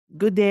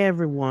Good day,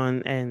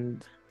 everyone,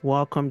 and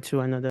welcome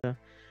to another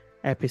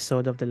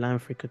episode of the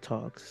Lanfrica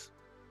Talks.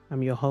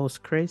 I'm your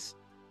host, Chris,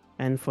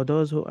 and for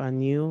those who are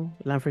new,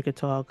 Lanfrica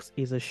Talks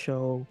is a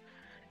show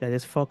that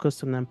is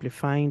focused on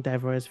amplifying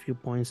diverse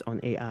viewpoints on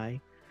AI,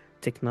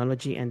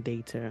 technology, and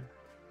data.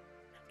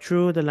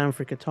 Through the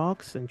Lanfrica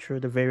Talks and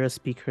through the various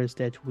speakers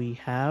that we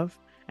have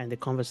and the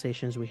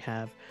conversations we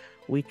have,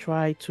 we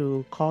try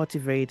to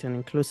cultivate an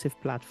inclusive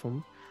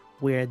platform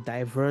where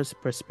diverse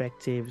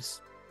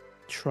perspectives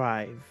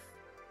thrive.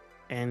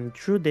 And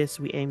through this,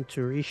 we aim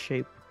to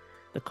reshape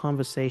the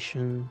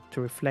conversation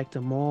to reflect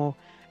a more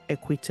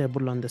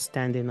equitable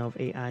understanding of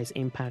AI's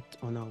impact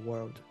on our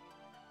world.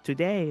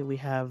 Today, we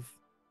have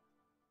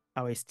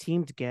our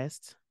esteemed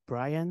guest,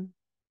 Brian.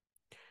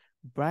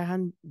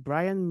 Brian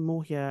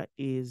Muhia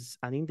is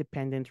an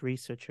independent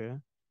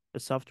researcher, a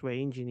software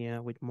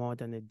engineer with more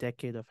than a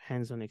decade of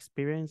hands-on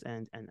experience,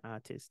 and an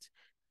artist.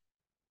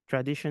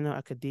 Traditional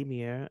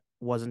academia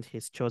wasn't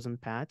his chosen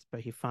path,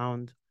 but he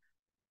found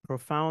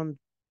profound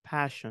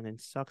passion and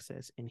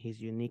success in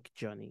his unique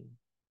journey.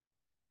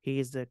 He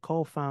is the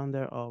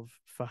co-founder of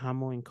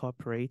Fahamu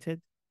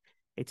Incorporated,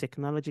 a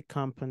technology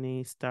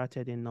company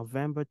started in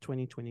November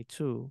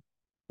 2022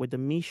 with the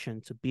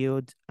mission to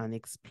build and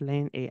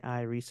explain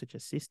AI research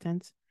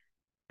assistants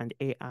and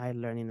AI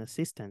learning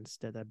assistants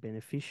that are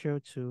beneficial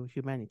to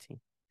humanity.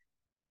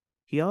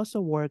 He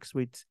also works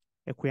with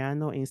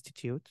Equiano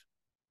Institute,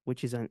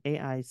 which is an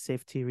AI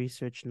safety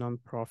research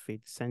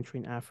nonprofit centered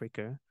in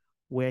Africa,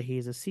 where he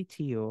is a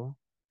CTO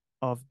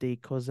of the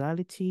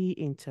Causality,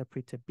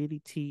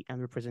 Interpretability, and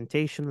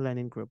Representation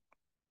Learning Group.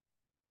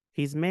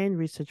 His main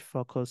research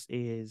focus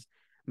is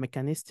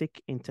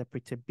mechanistic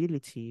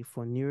interpretability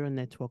for neural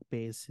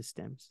network-based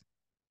systems.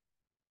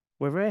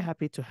 We're very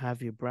happy to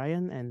have you,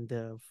 Brian, and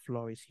the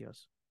floor is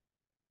yours.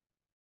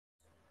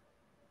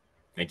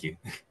 Thank you.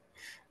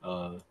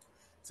 Uh,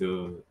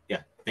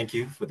 yeah, thank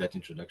you for that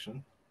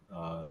introduction.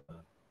 Uh,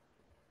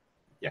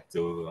 yeah,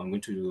 so I'm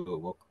going to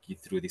walk you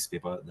through this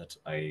paper that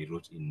I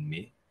wrote in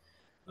May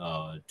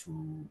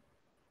to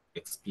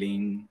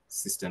explain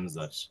systems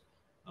that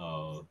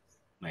uh,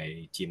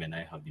 my team and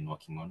I have been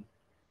working on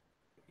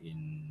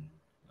in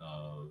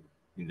uh,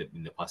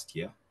 in the past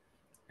year,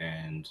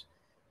 and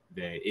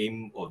the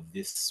aim of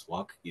this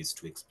work is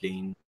to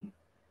explain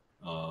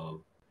uh,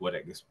 what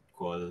I guess we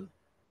call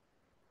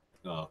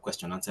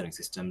question answering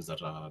systems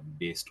that are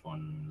based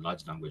on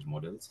large language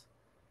models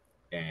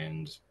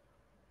and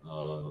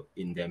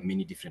in their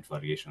many different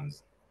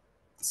variations.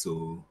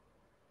 So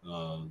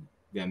uh,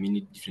 there are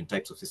many different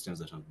types of systems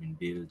that have been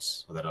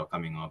built or that are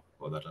coming up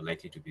or that are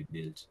likely to be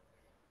built.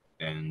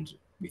 And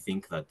we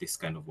think that this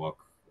kind of work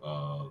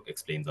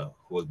explains a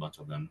whole bunch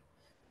of them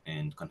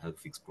and can help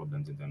fix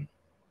problems in them.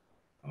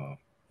 Uh,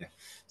 yeah.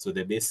 So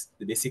the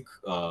basic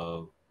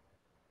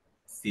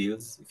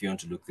fields, if you want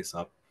to look this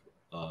up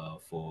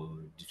for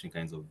different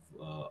kinds of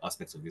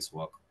aspects of this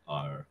work,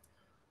 are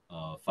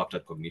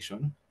factored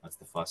cognition. That's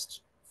the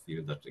first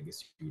field that I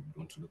guess you would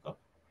want to look up.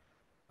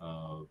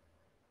 Uh,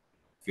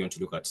 if you want to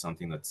look at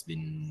something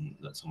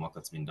some work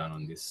that's been done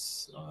on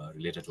this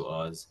related to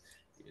ours,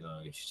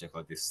 you should check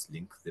out this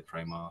link, the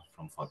primer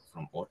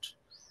from OT.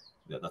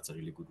 That's a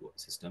really good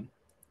system.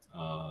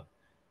 Uh,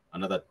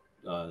 Another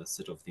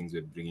set of things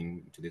we're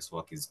bringing to this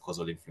work is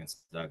causal influence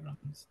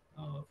diagrams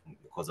from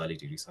the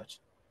causality research,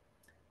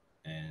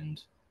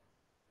 and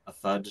a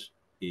third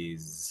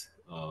is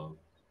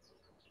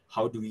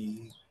how do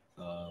we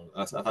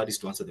a third is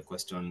to answer the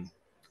question,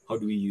 how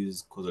do we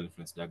use causal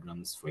influence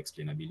diagrams for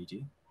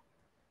explainability.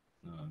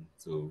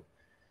 So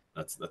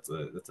that's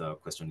a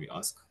question we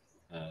ask.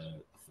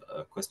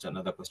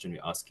 Another question we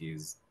ask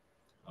is,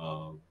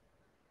 uh,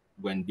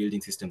 when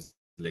building systems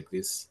like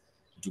this,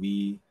 do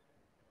we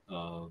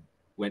uh,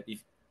 when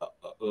if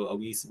are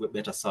we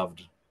better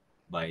served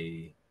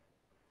by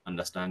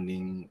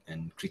understanding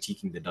and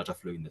critiquing the data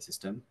flow in the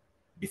system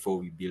before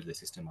we build the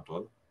system at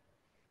all?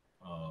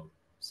 Uh,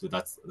 so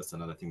that's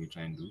another thing we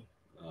try and do.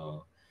 Uh,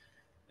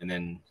 and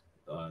then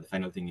the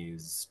final thing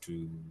is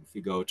to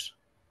figure out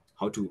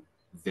how to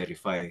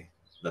verify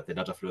that the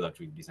data flow that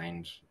we've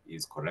designed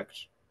is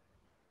correct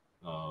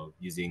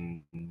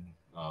using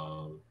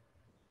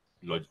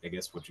I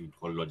guess what you would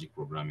call logic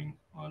programming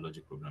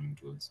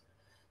tools.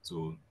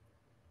 So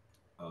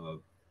uh,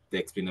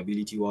 the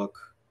explainability work.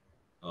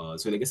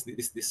 So I guess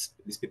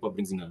this paper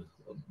brings in a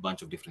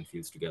bunch of different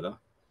fields together,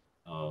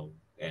 uh,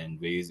 and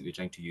we're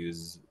trying to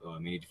use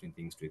many different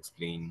things to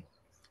explain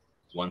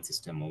one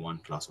system or one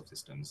class of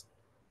systems.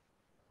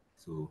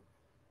 So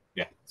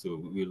yeah, so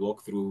we'll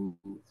walk through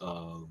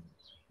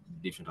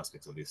different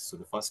aspects of this. So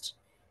the first,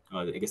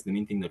 I guess the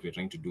main thing that we're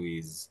trying to do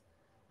is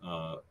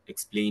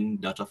explain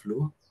data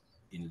flow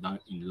in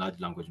large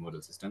language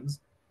model systems,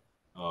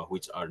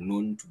 which are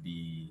known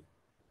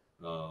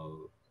uh,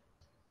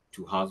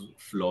 to have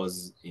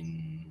flaws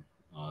in,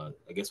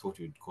 I guess, what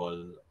we'd call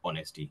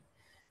honesty.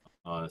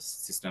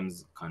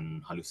 Systems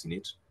can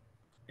hallucinate,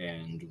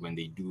 and when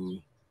they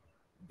do,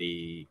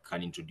 they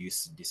can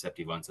introduce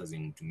deceptive answers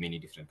into many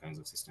different kinds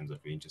of systems that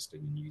we're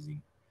interested in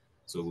using.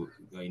 So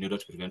in order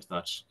to prevent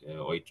that,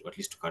 or at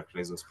least to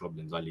characterize those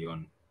problems early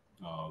on,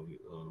 we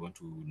want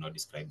to not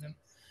describe them,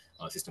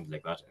 systems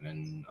like that, and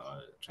then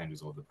try and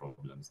resolve the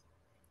problems.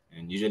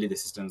 And usually the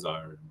systems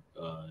are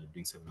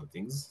doing several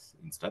things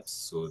in steps.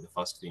 So the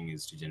first thing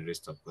is to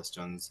generate sub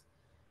questions,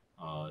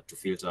 to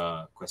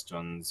filter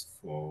questions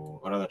for,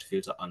 or rather to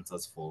filter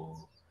answers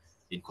for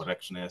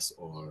incorrectness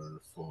or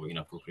for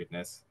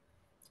inappropriateness,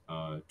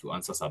 to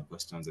answer sub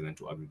questions, and then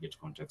to aggregate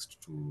context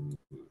to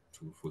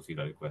fulfill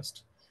a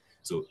request.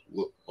 So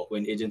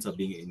when agents are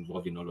being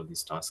involved in all of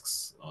these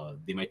tasks,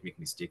 they might make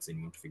mistakes, and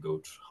you want to figure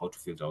out how to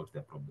filter out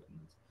their problems.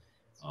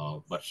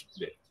 But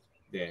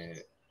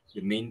the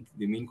the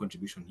main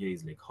contribution here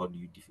is like how do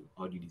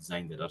you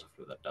design the data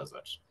flow that does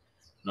that,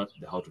 not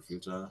the how to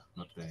filter,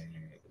 not the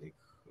like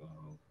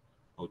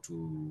how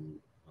to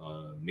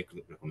make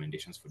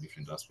recommendations for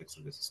different aspects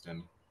of the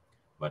system,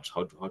 but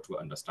how to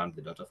understand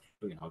the data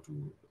flow and how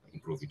to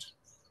improve it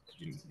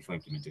before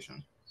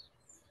implementation.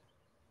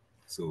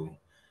 So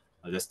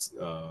I'll just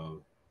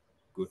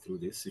go through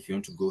this. If you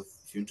want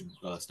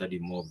to study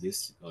more of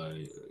this,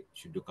 you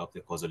should look up the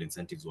Causal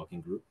Incentives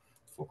Working Group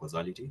for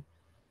Causality,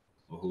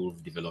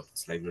 who've developed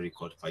this library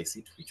called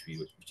PySeed,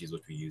 which is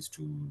what we use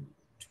to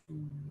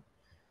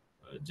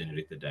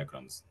generate the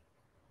diagrams.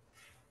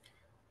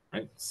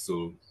 Right.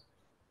 So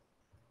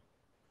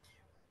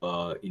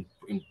when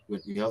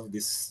we have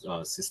this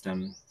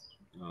system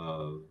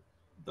uh,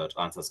 that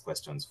answers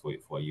questions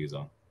for a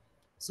user.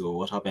 So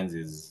what happens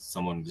is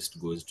someone just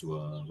goes to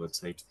a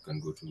website, can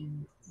go to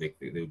they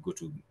go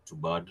to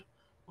Bard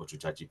or to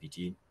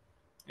ChatGPT,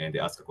 and they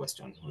ask a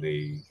question, or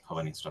they have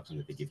an instruction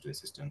that they give to the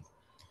system.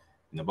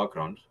 In the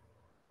background,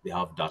 they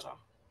have data.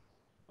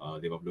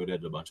 They've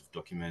uploaded a bunch of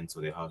documents,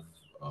 or they have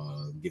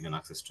given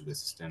access to the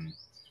system,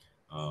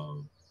 uh,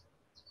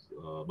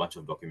 a bunch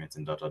of documents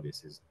and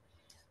databases.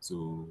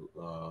 So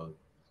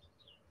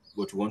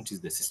what we want is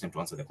the system to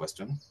answer the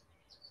question.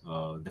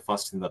 The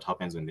first thing that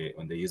happens when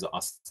the user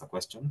asks a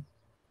question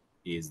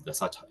is the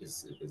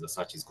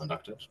search is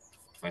conducted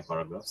to find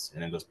paragraphs,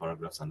 and then those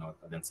paragraphs are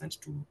then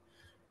sent to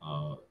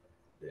uh,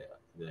 the,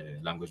 the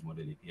language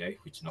model API,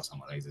 which now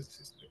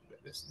summarizes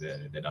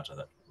the data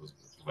that was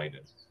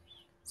provided.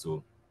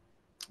 So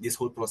this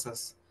whole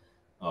process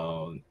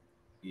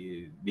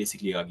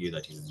basically argue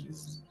that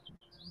is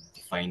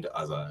defined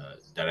as a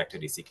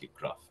directed acyclic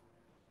graph.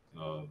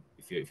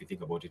 If you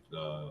think about it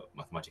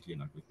mathematically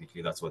and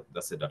algorithmically,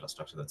 that's the data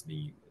structure that's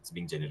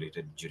being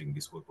generated during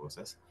this whole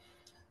process.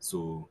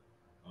 So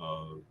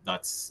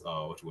that's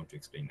what we want to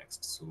explain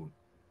next. So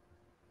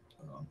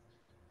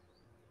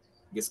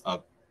I guess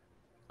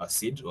a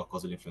seed or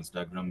causal influence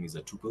diagram is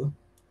a tuple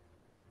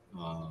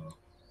uh,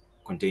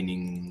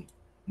 containing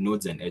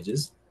nodes and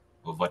edges,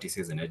 or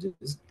vertices and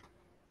edges,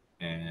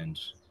 and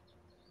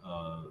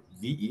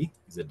VE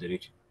is a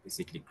direct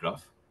acyclic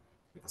graph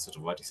with a set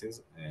of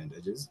vertices and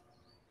edges,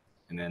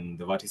 and then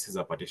the vertices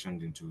are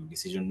partitioned into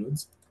decision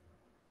nodes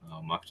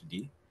marked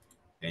D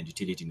and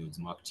utility nodes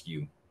marked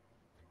U,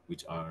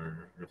 which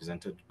are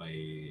represented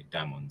by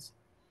diamonds.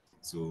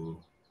 So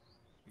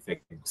if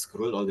I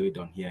scroll all the way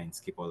down here and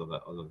skip all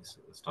of this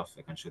stuff,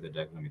 I can show the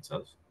diagram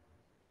itself.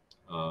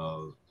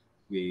 Uh,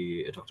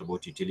 we talked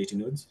about utility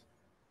nodes.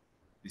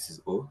 This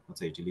is O,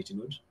 that's a utility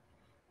node,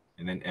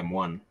 and then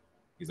M1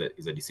 is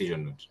a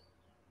decision node.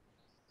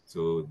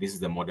 So this is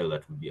the model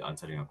that will be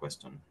answering a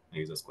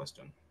user's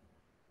question.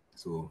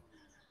 So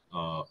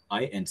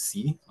I and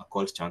C are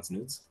called chance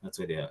nodes. That's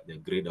why they're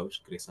grayed out,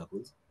 gray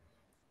circles,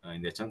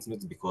 and they're chance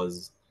nodes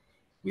because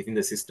within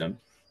the system,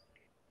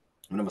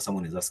 whenever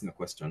someone is asking a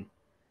question,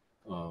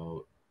 uh,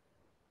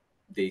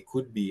 they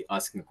could be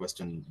asking a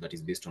question that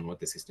is based on what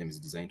the system is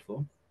designed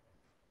for,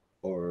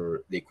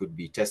 or they could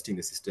be testing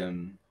the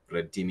system,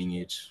 red teaming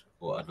it,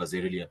 or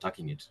adversarially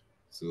attacking it.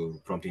 So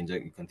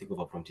you can think of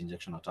a prompt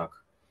injection attack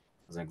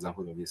as an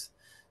example of this.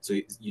 So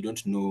you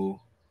don't know,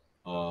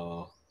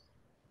 well,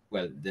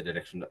 the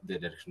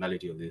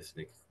directionality of this,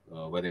 like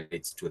whether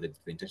it's to the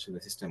intention of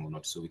the system or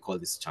not. So we call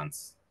this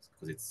chance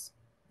because it's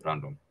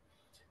random.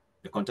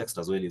 The context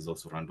as well is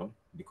also random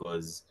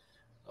because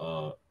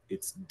uh,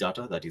 it's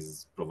data that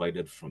is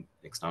provided from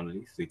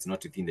externally. So it's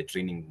not within the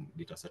training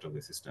data set of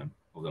the system,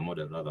 of the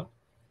model rather,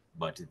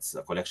 but it's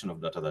a collection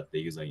of data that the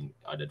user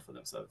added for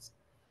themselves.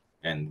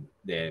 And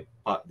the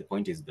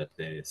point is that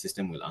the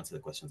system will answer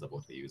the questions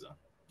about the user,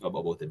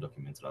 about the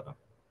documents rather.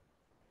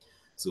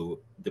 So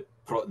the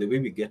way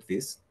we get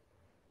this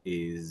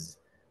is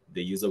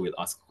the user will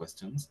ask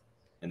questions,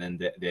 and then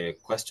the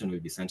question will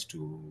be sent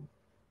to,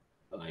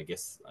 I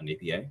guess, an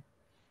API,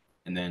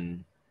 and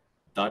then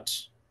that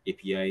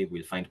API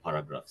will find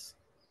paragraphs,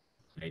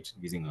 right,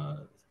 using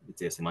let's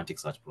say a semantic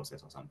search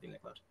process or something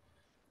like that.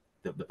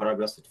 The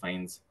paragraphs it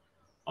finds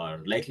are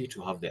likely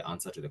to have the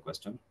answer to the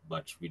question,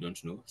 but we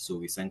don't know. So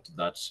we sent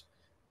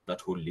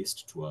that whole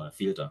list to a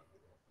filter,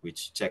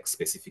 which checks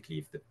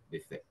specifically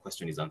if the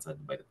question is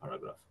answered by the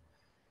paragraph.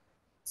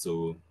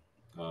 So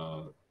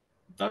uh,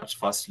 that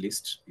first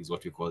list is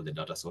what we call the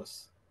data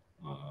source.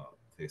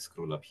 If I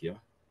scroll up here,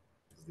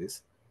 is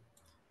this,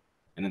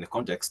 and then the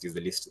context is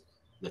the list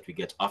that we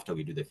get after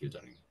we do the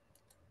filtering.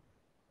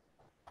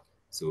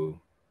 So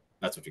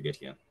that's what we get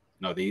here.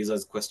 Now the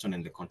user's question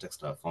and the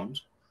context are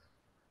found.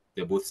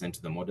 They're both sent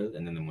to the model,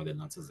 and then the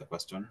model answers the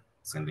question,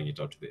 sending it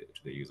out to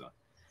the user.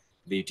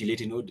 The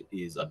utility node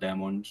is a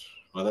diamond,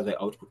 rather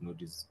the output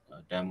node is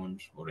a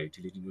diamond or a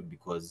utility node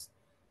because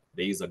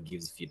the user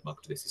gives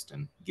feedback to the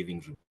system,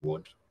 giving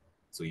reward.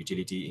 So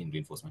utility in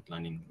reinforcement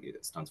learning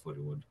stands for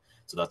reward.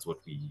 So that's what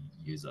we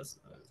use as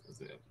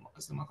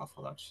the marker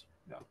for that.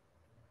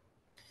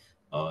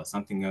 Yeah.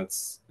 Something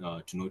else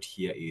to note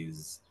here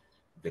is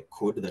the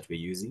code that we're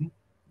using.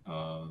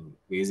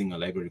 We're using a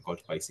library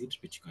called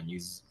PySeed, which you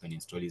can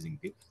install using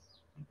pip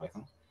on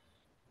Python.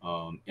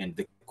 And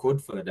the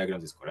code for the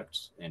diagrams is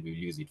correct, and we'll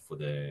use it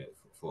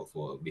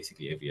for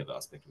basically every other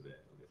aspect of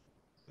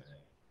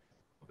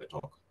the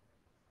talk.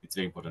 It's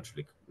very important to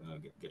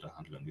get a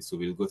handle on this. So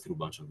we'll go through a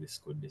bunch of this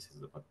code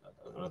bases,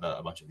 rather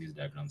a bunch of these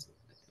diagrams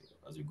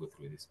as we go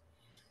through this.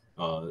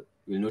 We'll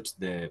note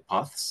the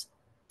paths.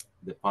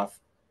 The path,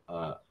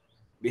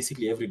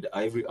 basically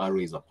every arrow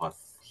is a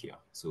path here.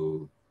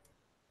 So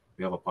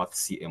we have a path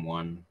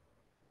CM1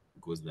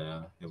 goes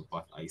there. We have a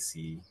path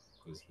IC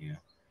goes here.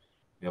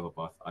 We have a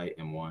path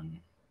IM1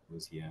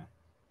 goes here,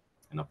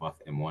 and a path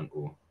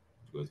M10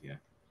 goes here.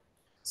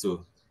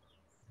 So,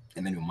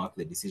 and then we mark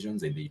the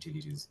decisions and the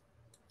utilities.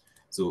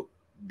 So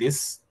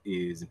this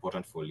is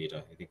important for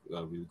later. I think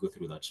we'll go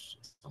through that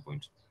at some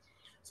point.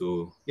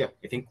 So yeah,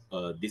 I think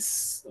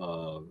this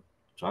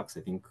tracks.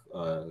 I think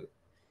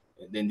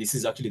then this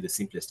is actually the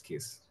simplest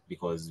case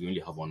because we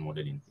only have one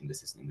model in the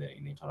system, in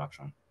the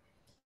interaction.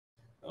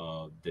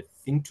 The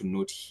thing to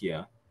note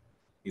here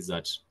is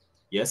that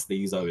yes, the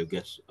user will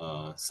get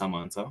some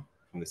answer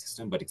from the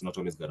system, but it's not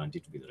always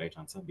guaranteed to be the right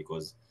answer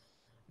because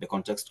the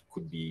context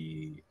could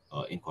be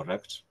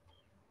incorrect,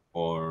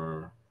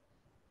 or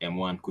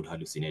M1 could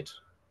hallucinate.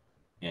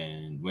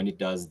 And when it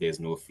does, there's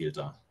no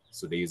filter.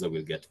 So the user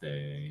will get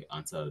the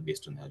answer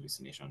based on the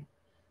hallucination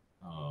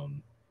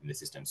in the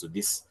system. So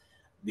this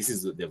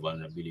is the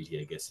vulnerability,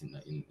 I guess,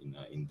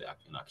 in the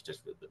architecture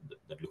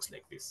that looks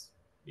like this,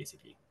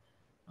 basically.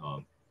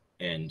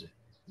 And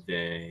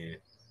the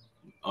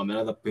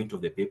another point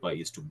of the paper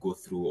is to go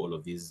through all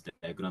of these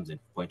diagrams and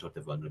point out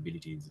the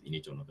vulnerabilities in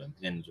each one of them.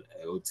 And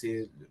I would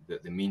say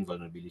the main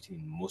vulnerability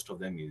in most of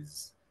them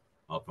is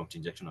prompt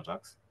injection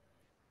attacks,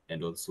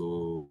 and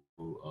also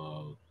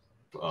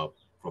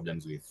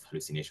problems with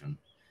hallucination.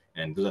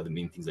 And those are the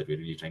main things that we're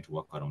really trying to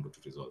work around or to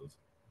resolve.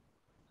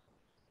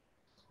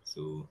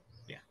 So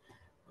yeah,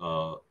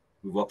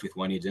 we worked with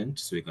one agent,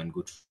 so we can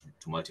go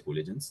to multiple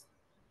agents.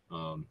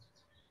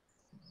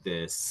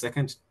 The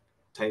second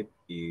type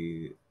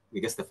is, I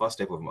guess the first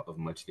type of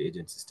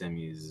multi-agent system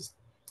is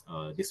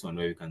this one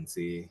where you can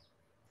say,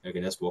 I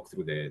can just walk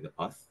through the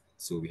path.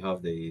 So we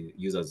have the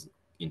user's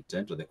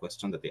intent or the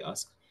question that they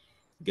ask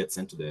gets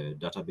sent to the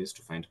database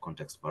to find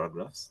context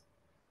paragraphs.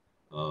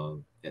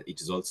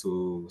 It is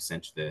also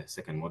sent to the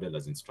second model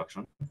as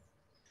instruction.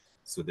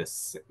 So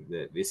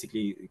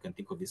basically, you can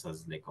think of this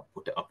as like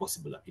a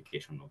possible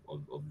application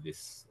of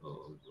this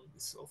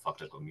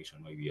factor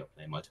cognition where we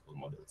apply multiple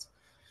models.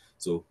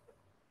 So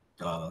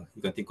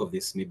you can think of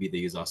this, maybe the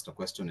user asked a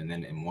question and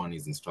then M1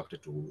 is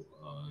instructed to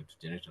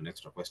generate an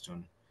extra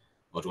question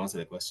or to answer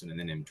the question, and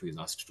then M2 is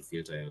asked to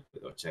filter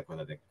or check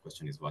whether the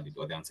question is valid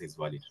or the answer is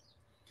valid.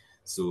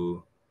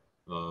 So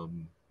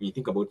when you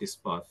think about this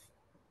path,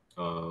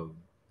 you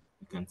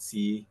can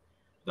see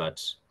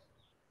that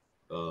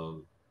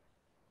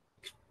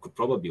could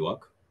probably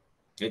work.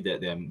 Right?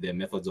 There are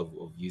methods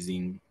of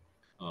using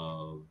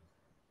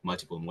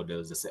multiple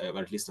models, or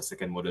at least a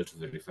second model to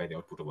verify the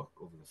output of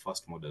the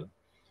first model.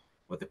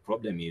 But the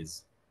problem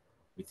is,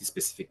 with this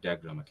specific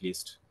diagram at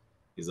least,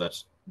 is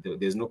that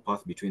there's no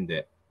path between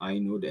the I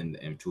node and the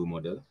M2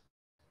 model.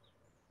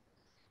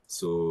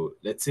 So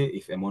let's say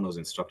if M1 was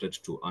instructed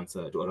to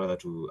answer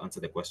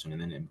the question, and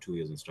then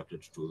M2 is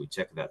instructed to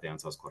check that the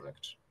answer is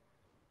correct.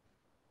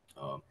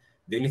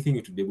 The only thing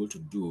it would be able to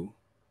do,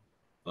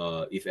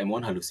 if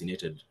M1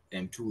 hallucinated,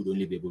 M2 would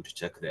only be able to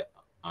check the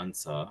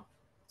answer's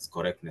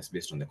correctness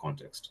based on the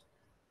context.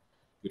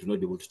 It would not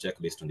be able to check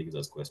based on the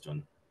user's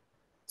question.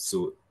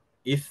 So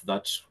if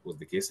that was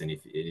the case, and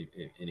if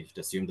it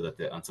assumed that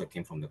the answer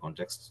came from the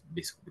context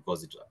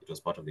because it was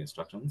part of the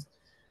instructions,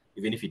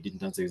 even if it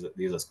didn't answer the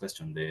user's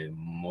question, the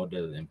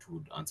model M2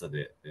 would answer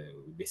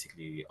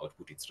basically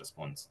output its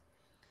response.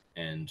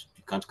 And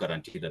you can't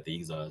guarantee that the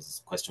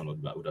user's question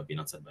would have been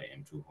answered by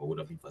M2 or would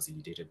have been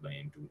facilitated by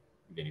M2,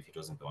 even if it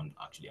wasn't the one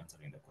actually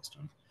answering the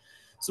question.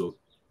 So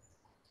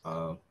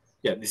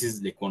yeah, this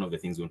is like one of the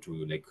things we want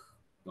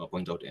to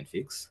point out and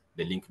fix,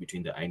 the link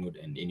between the I node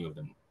and any of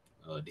them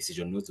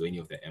decision nodes or any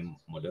of the M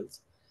models,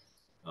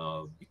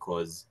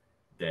 because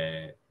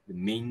the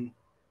main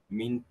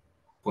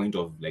point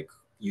of like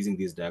using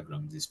these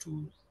diagrams is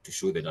to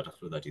show the data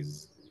flow that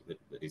is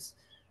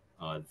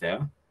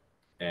there,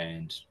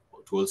 and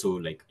to also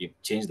like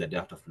change the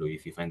data flow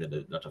if you find that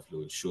the data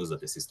flow shows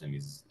that the system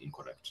is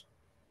incorrect,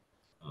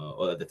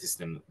 or that the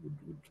system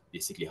would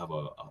basically have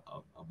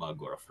a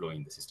bug or a flaw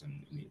in the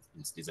system in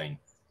its design.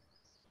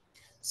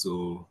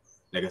 So,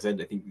 like I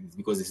said, I think it's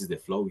because this is the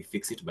flaw, we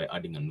fix it by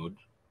adding a node,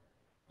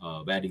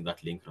 by adding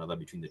that link rather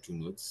between the two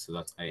nodes. So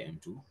that's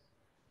IM2.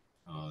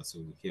 So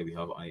here we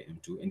have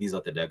IM2, and these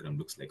are the diagram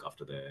looks like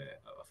after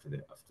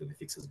the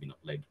fix has been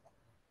applied.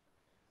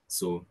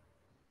 So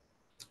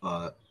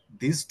uh,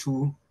 these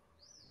two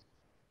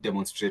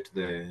demonstrate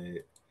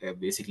the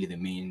basically the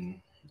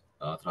main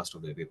thrust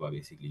of the paper.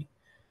 Basically,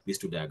 these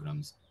two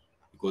diagrams,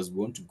 because we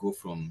want to go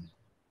from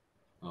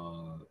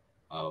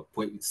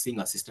seeing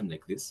a system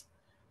like this,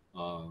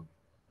 uh,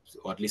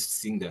 or at least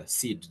seeing the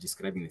seed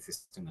describing the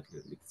system like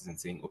this and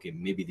saying, okay,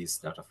 maybe this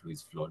data flow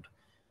is flawed,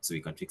 so we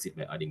can fix it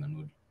by adding a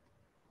node,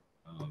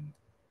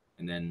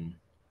 and then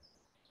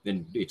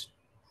do it.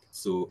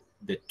 So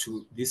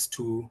these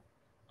two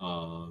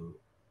uh,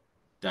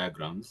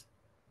 diagrams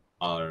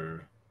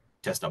are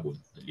testable,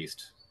 at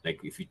least. Like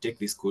if we take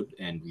this code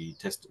and we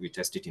test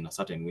it in a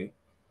certain way,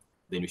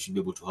 then we should be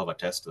able to have a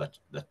test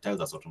that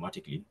tells us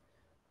automatically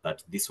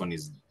that this one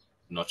is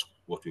not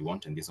what we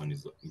want and this one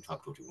is in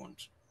fact what we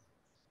want.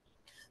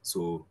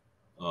 So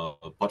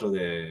part of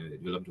the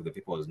development of the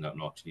paper was now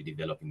actually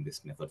developing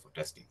this method for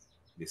testing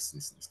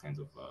these kinds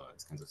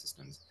of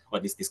systems, or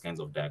at least these kinds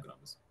of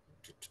diagrams,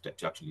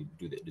 to actually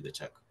do the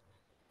check.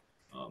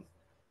 Um,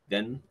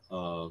 then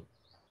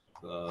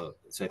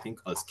so I think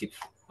I'll skip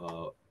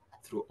uh,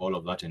 through all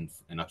of that and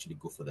actually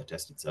go for the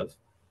test itself,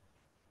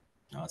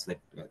 so that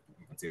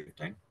we can save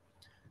time.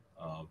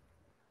 Uh,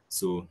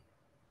 so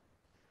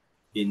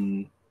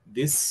in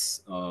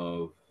this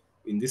uh,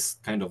 in this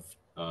kind of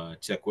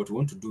check, what we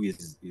want to do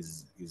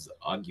is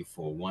argue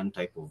for one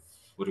type of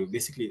what we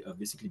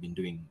basically been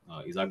doing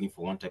is arguing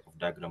for one type of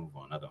diagram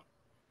over another,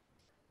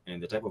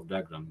 and the type of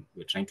diagram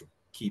we're trying to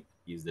keep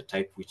is the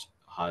type which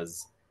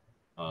has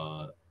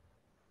uh,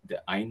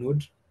 the I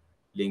node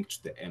linked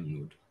to the M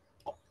node,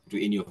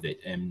 to any of the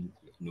M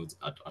nodes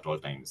at all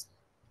times.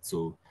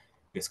 So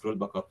if you scroll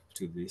back up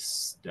to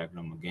this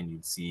diagram again,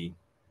 you'll see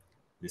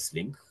this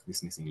link,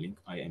 this missing link,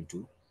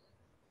 IM2,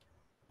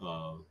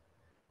 uh,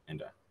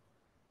 and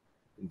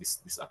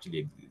this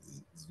actually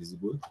is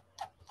visible.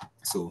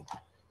 So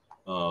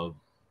uh,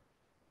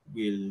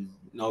 we'll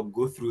now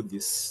go through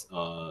this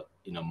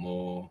in a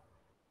more,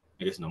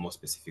 I guess, in a more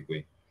specific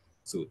way.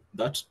 So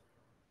that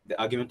the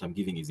argument I'm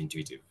giving is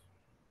intuitive,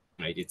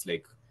 right? It's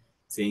like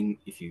saying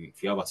if you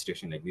have a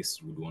situation like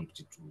this, you would want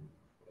it to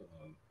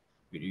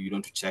you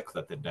don't to check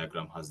that the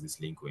diagram has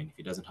this link, or if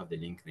it doesn't have the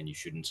link, then you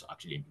shouldn't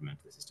actually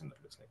implement the system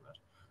that looks like that.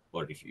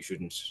 Or if you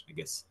shouldn't, I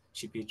guess,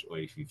 ship it, or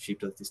if you've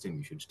shipped that system,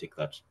 you should take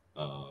that,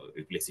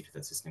 replace it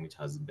with a system which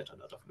has better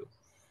data flow.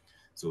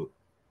 So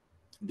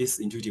this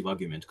intuitive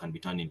argument can be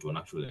turned into an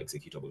actual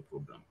executable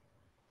program,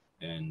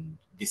 and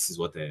this is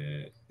what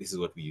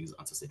we use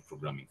answer set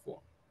programming for.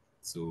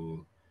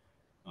 So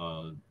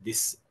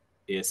this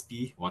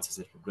ASP, once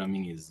set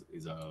programming, is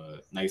a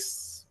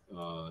nice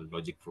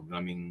logic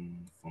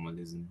programming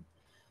formalism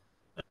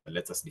that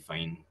lets us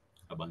define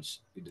a bunch.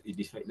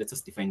 It lets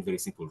us define very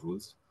simple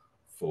rules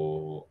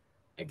for,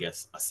 I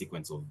guess, a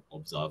sequence of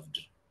observed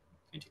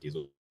entities,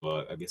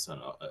 or I guess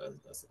an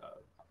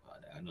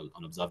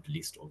observed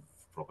list of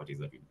properties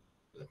that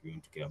we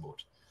want to care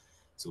about.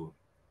 So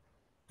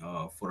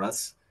for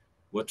us,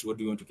 what do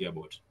we want to care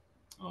about?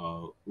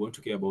 We want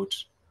to care about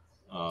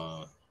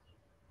uh,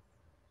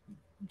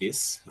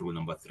 this rule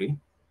number 3.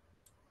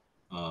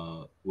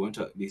 We want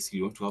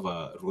to have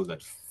a rule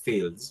that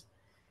fails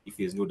if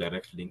there's no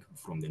direct link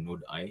from the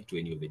node I to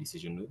any of the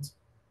decision nodes.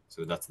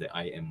 So that's the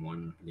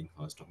IM1 link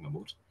I was talking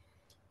about.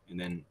 And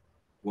then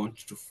want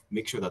to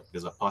make sure that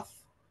there's a path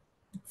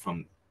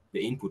from the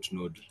input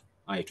node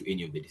I to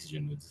any of the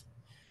decision nodes.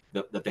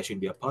 That there should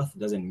be a path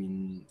doesn't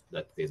mean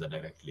that there's a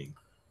direct link,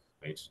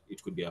 right?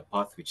 It could be a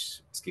path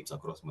which skips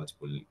across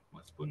multiple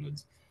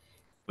nodes,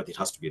 but it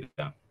has to be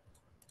there.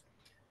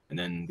 And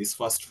then this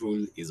first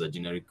rule is a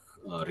generic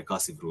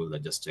recursive rule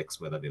that just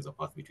checks whether there's a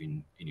path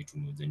between any two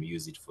nodes, and we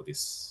use it for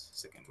this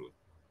second rule.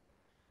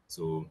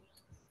 So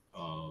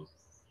uh,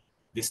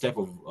 this type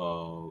of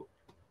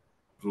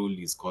rule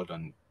is called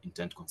an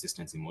intent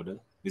consistency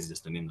model. This is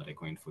just a name that I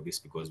coined for this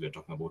because we're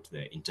talking about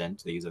the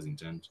intent, the user's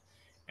intent,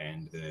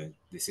 and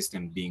the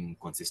system being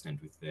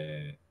consistent with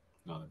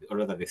or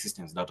rather the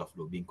system's data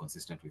flow being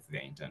consistent with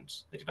their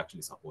intent, that it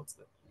actually supports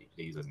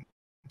the user's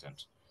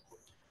intent.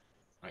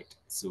 Right.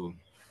 So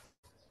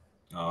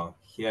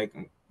here I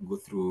can go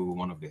through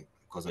one of the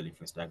causal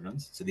inference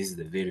diagrams. So this is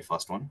the very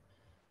first one.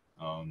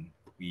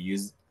 We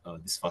use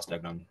this first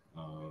diagram.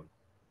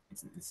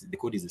 The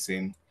code is the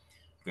same.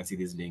 You can see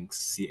these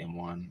links: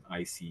 CM1,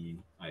 IC,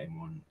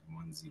 IM1,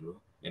 M10,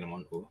 and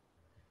M10,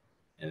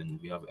 and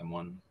we have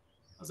M1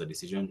 as a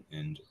decision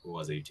and O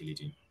as a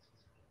utility.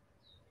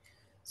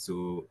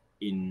 So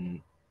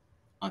in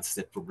answer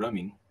set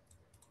programming,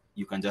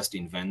 you can just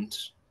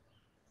invent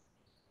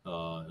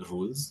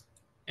rules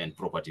and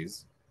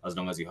properties as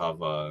long as you have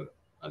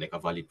like a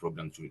valid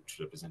program to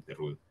represent the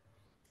rule.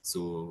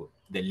 So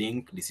the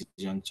link,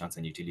 decision, chance,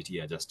 and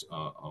utility are just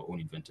our own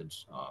invented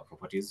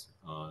properties.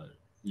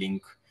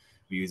 Link,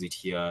 we use it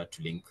here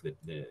to link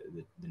the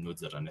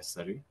nodes that are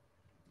necessary.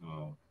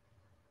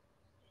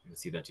 you'll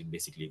see that it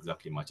basically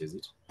exactly matches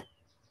it.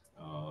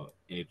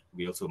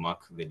 We also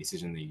mark the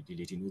decision and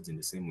utility nodes in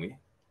the same way.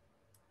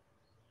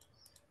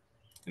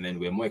 And then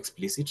we're more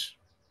explicit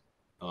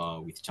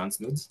with chance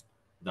nodes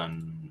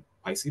than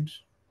PySeed.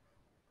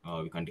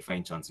 We can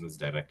define chance nodes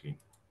directly.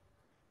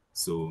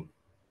 So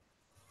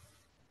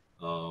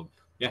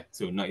yeah,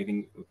 so now I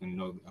think we can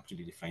now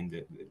actually define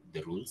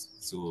the rules.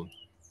 So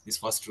this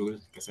first rule,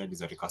 like I said,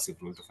 is a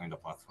recursive rule to find a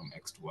path from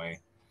X to Y.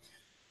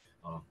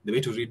 The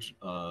way to read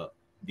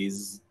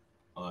these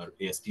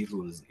ASP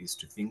rules is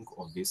to think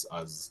of this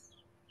as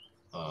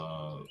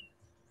uh,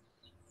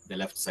 the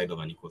left side of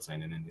an equal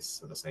sign, and then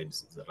this other side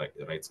is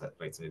the right side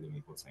of an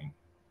equal sign.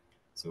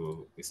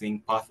 So we're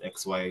saying path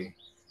XY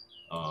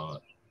uh,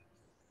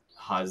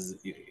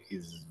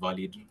 is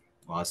valid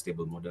or has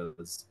stable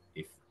models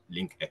if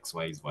link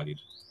XY is valid.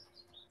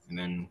 And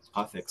then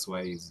path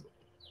XY is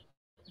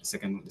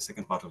the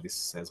second part of this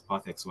says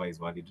path XY is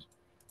valid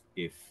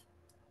if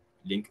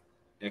link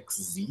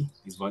XZ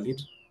is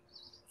valid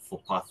for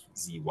path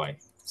ZY.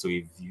 So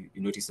if you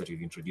notice that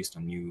we've introduced a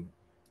new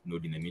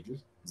node in the middle,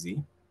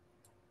 Z,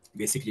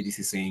 basically this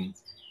is saying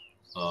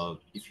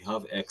if you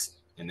have X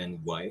and then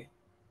Y,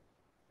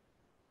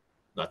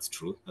 that's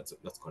true,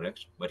 that's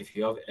correct. But if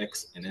you have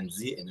X and then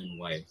Z and then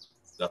Y,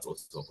 that's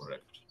also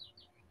correct.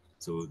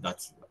 So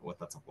that's what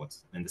that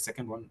supports. And the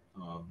second one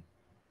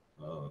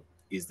uh,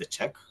 is the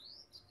check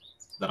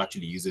that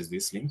actually uses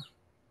this link,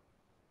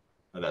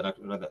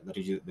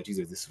 that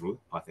uses this rule,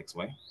 path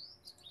XY,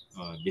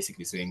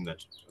 basically saying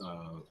that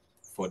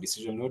for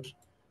decision node,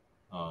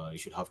 you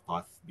should have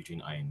path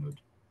between I and node.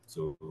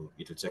 So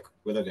it will check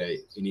whether there are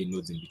any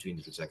nodes in between.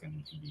 It will check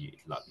and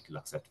it will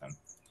accept them.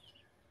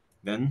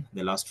 Then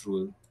the last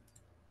rule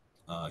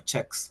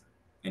checks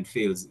and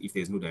fails if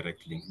there's no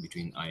direct link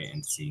between I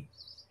and C,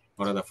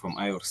 or rather from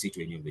I or C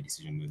to any of the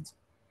decision nodes.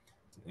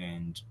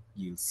 And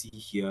you'll see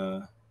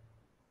here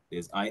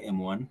there's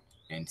IM1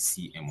 and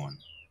CM1.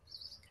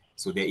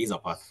 So there is a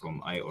path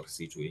from I or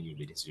C to any of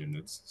the decision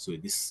nodes. So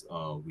this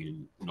will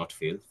not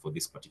fail for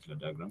this particular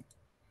diagram.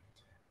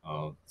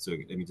 So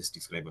let me just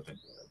describe what the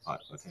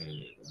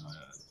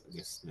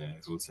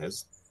rule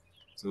says.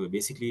 So it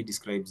basically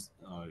describes,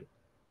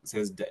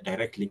 says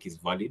direct link is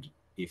valid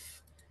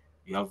if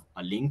you have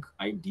a link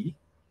ID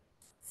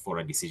for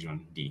a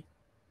decision D,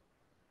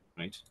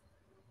 right?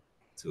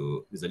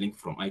 So there's a link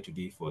from I to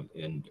D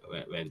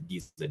where D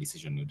is a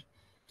decision node.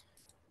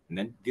 And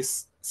then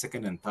this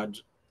second and third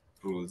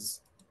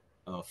rules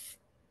of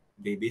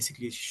they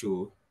basically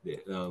show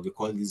we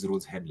call these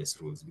rules headless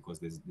rules because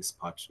this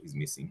part is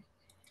missing.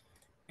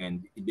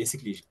 And it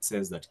basically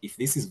says that if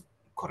this is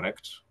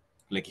correct,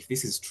 like if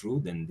this is true,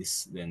 then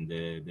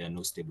there are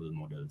no stable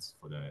models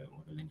for the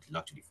model and it will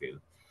actually fail.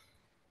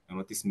 And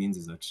what this means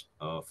is that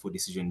for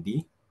decision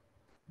D,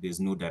 there's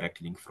no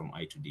direct link from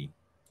I to D.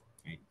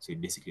 Right? So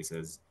it basically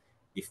says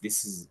if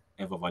this is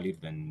ever valid,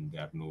 then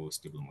there are no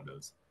stable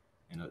models.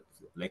 And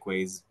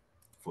likewise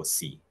for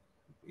C,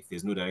 if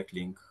there's no direct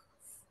link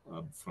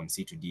from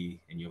C to D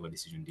and you have a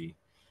decision D,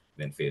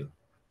 then fail.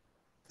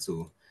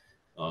 So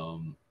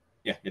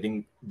yeah, I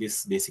think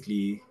this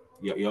basically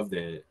you have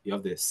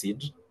the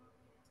seed,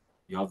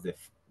 you have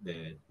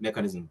the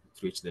mechanism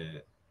through which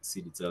the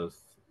seed itself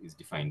is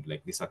defined,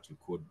 like this actual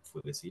code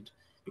for the seed.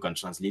 You can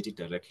translate it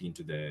directly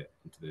into the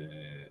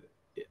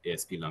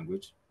ASP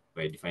language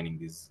by defining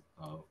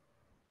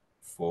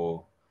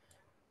four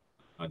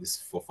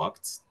these four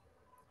facts,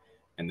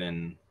 and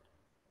then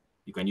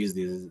you can use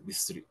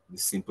this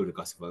simple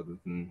recursive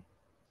algorithm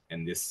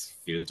and this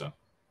filter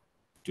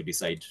to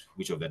decide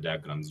which of the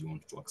diagrams you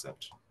want to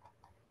accept.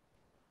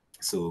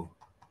 So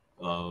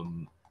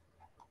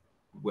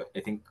I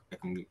think I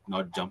can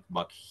now jump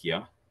back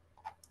here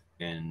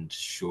and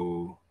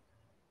show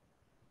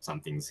some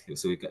things here.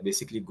 So we can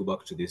basically go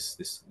back to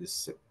this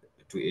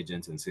two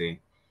agents and say,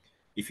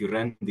 if you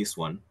ran this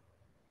one,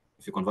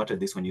 if you converted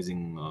this one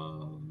using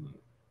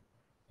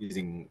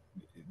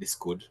this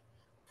code,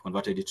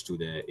 converted it to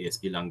the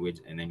ASP language,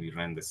 and then we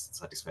ran this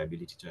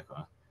satisfiability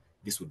checker,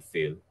 this would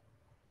fail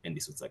and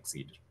this would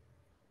succeed,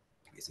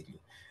 basically.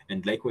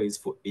 And likewise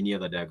for any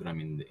other diagram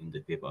in the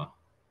paper,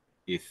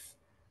 if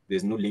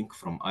there's no link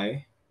from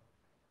I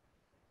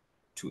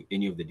to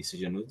any of the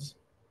decision nodes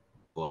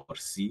or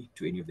C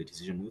to any of the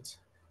decision nodes,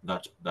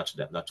 that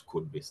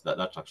code base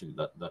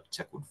that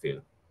check would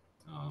fail.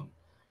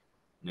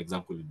 An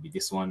example would be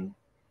this one.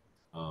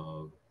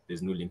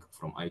 There's no link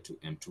from I to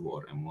M2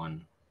 or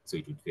M1, so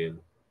it would fail.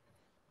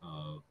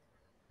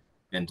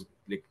 And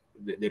like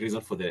the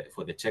reason for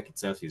the check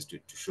itself is to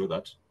show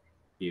that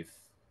if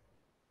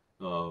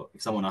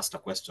someone asked a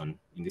question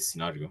in this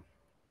scenario,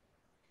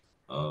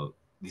 uh,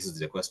 this is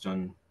the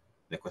question.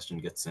 The question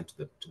gets sent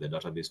to the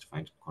database to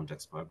find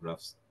context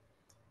paragraphs.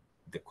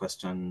 The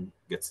question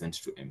gets sent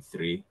to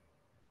M3,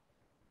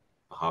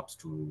 perhaps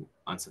to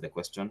answer the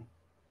question,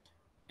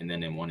 and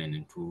then M1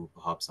 and M2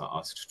 perhaps are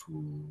asked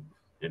to,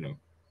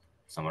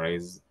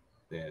 summarize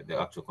the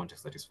actual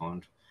context that is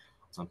found,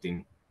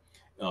 something.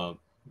 Uh,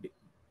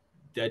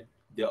 that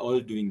they're all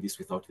doing this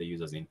without the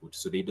user's input.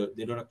 So they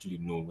don't actually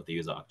know what the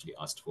user actually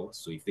asked for.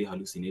 So if they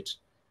hallucinate,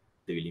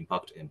 they will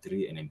impact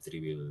M3, and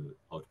M3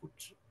 will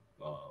output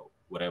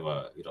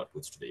whatever it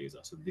outputs to the user.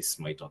 So this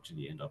might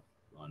actually end up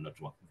not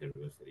working very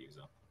well for the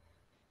user.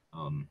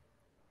 Um,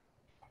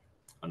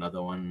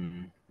 Another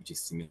one which is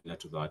similar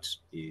to that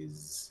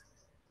is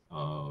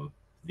uh,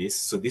 this.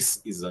 So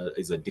this is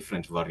a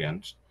different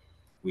variant,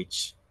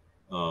 which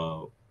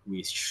uh,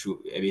 we should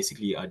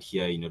basically add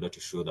here in order to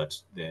show that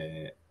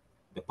the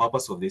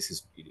purpose of this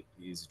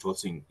is to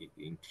also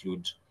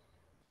include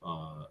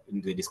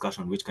in the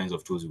discussion which kinds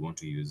of tools we want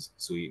to use.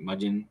 So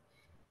imagine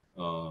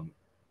um,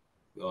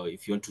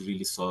 if you want to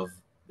really solve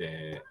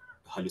the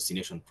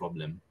hallucination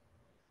problem,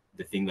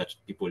 the thing that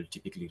people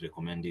typically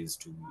recommend is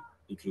to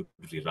include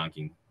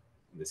re-ranking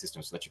in the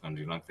system so that you can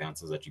re-rank the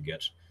answers that you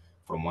get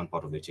from one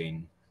part of the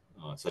chain,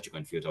 so that you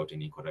can filter out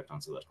any incorrect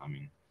answers that come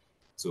in.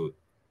 So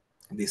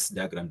this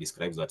diagram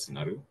describes that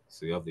scenario.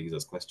 So you have the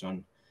user's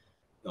question.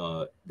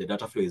 The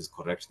data flow is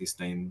correct this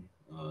time.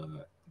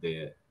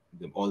 The,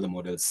 all the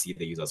models see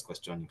the user's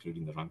question,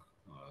 including the rank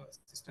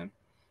system.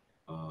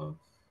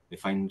 They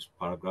find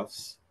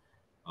paragraphs.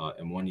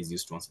 M1 is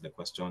used to answer the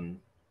question.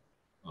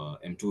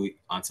 M2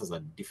 answers a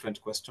different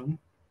question,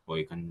 or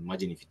you can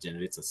imagine if it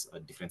generates a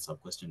different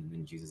sub-question and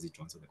then uses it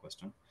to answer the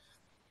question.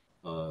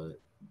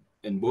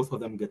 And both of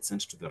them get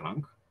sent to the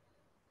rank,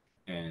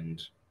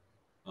 and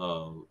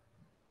uh,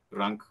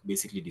 rank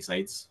basically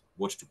decides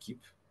what to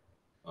keep.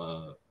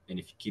 And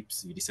if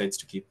he decides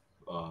to keep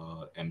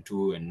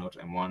M2 and not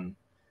M1,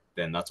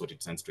 then that's what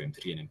it sends to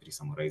M3, and M3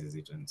 summarizes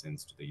it and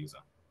sends to the user.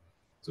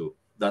 So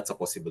that's a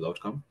possible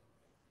outcome.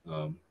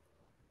 Um,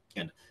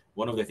 and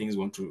one of the things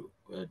we want to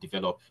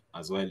develop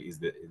as well is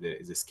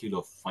the skill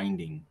of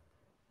finding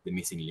the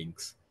missing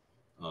links.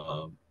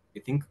 I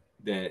think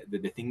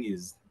the thing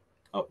is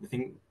the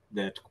thing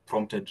that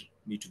prompted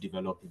me to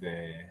develop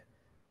the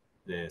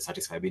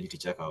satisfiability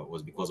checker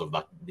was because of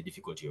that, the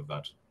difficulty of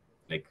that,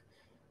 like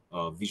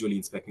visually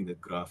inspecting the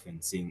graph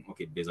and seeing,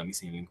 okay, there's a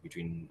missing link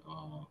between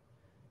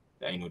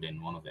the I node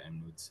and one of the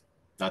M nodes.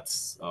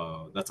 That's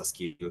a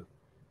skill,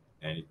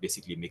 and it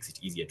basically makes it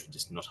easier to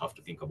just not have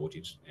to think about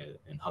it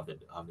and have the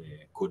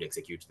code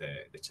execute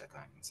the checker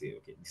and say,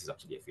 okay, this is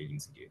actually a failing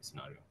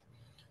scenario.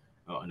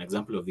 An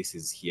example of this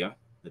is here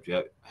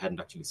that hadn't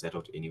actually set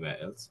out anywhere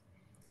else.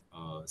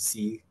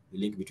 C, the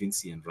link between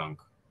C and rank.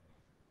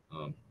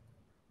 Um,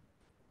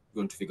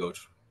 we're going to figure out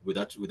would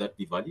that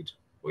be valid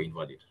or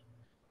invalid.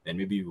 And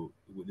maybe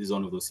this is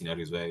one of those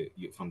scenarios where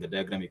from the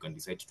diagram you can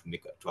decide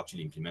to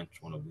actually implement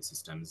one of these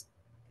systems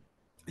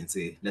and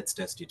say, let's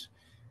test it.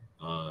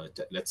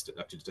 Let's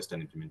actually test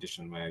an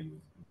implementation where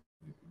you've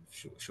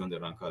shown the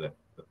ranker the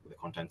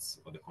contents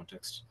or the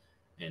context,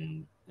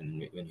 and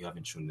when you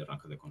haven't shown the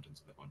ranker the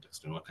contents of the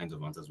context, and what kinds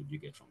of answers would you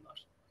get from that.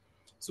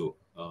 So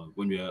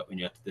when you're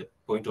at the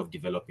point of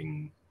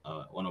developing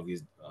one of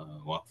these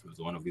workflows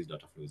or one of these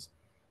data flows,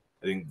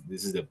 I think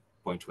this is the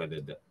point where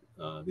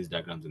these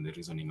diagrams and the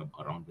reasoning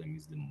around them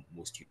is the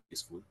most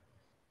useful.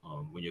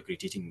 When you're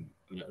creating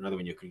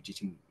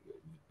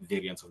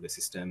variants of the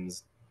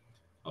systems,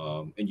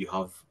 and you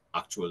have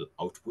actual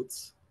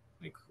outputs,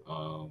 like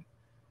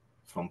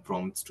from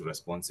prompts to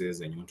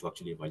responses, and you want to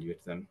actually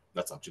evaluate them,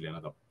 that's actually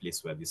another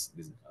place where these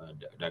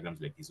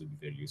diagrams like these would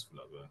be very useful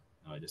as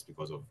well, just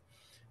because of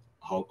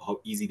how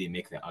easy they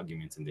make the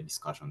arguments and the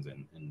discussions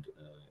and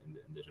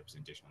the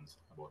representations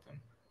about them.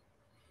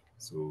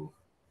 So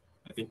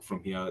I think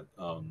from here,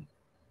 I'm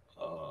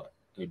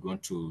going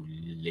to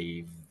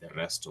leave the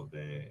rest of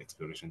the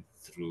exploration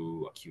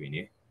through a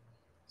Q&A.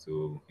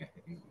 So yeah, I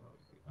think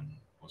we can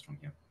pause from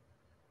here.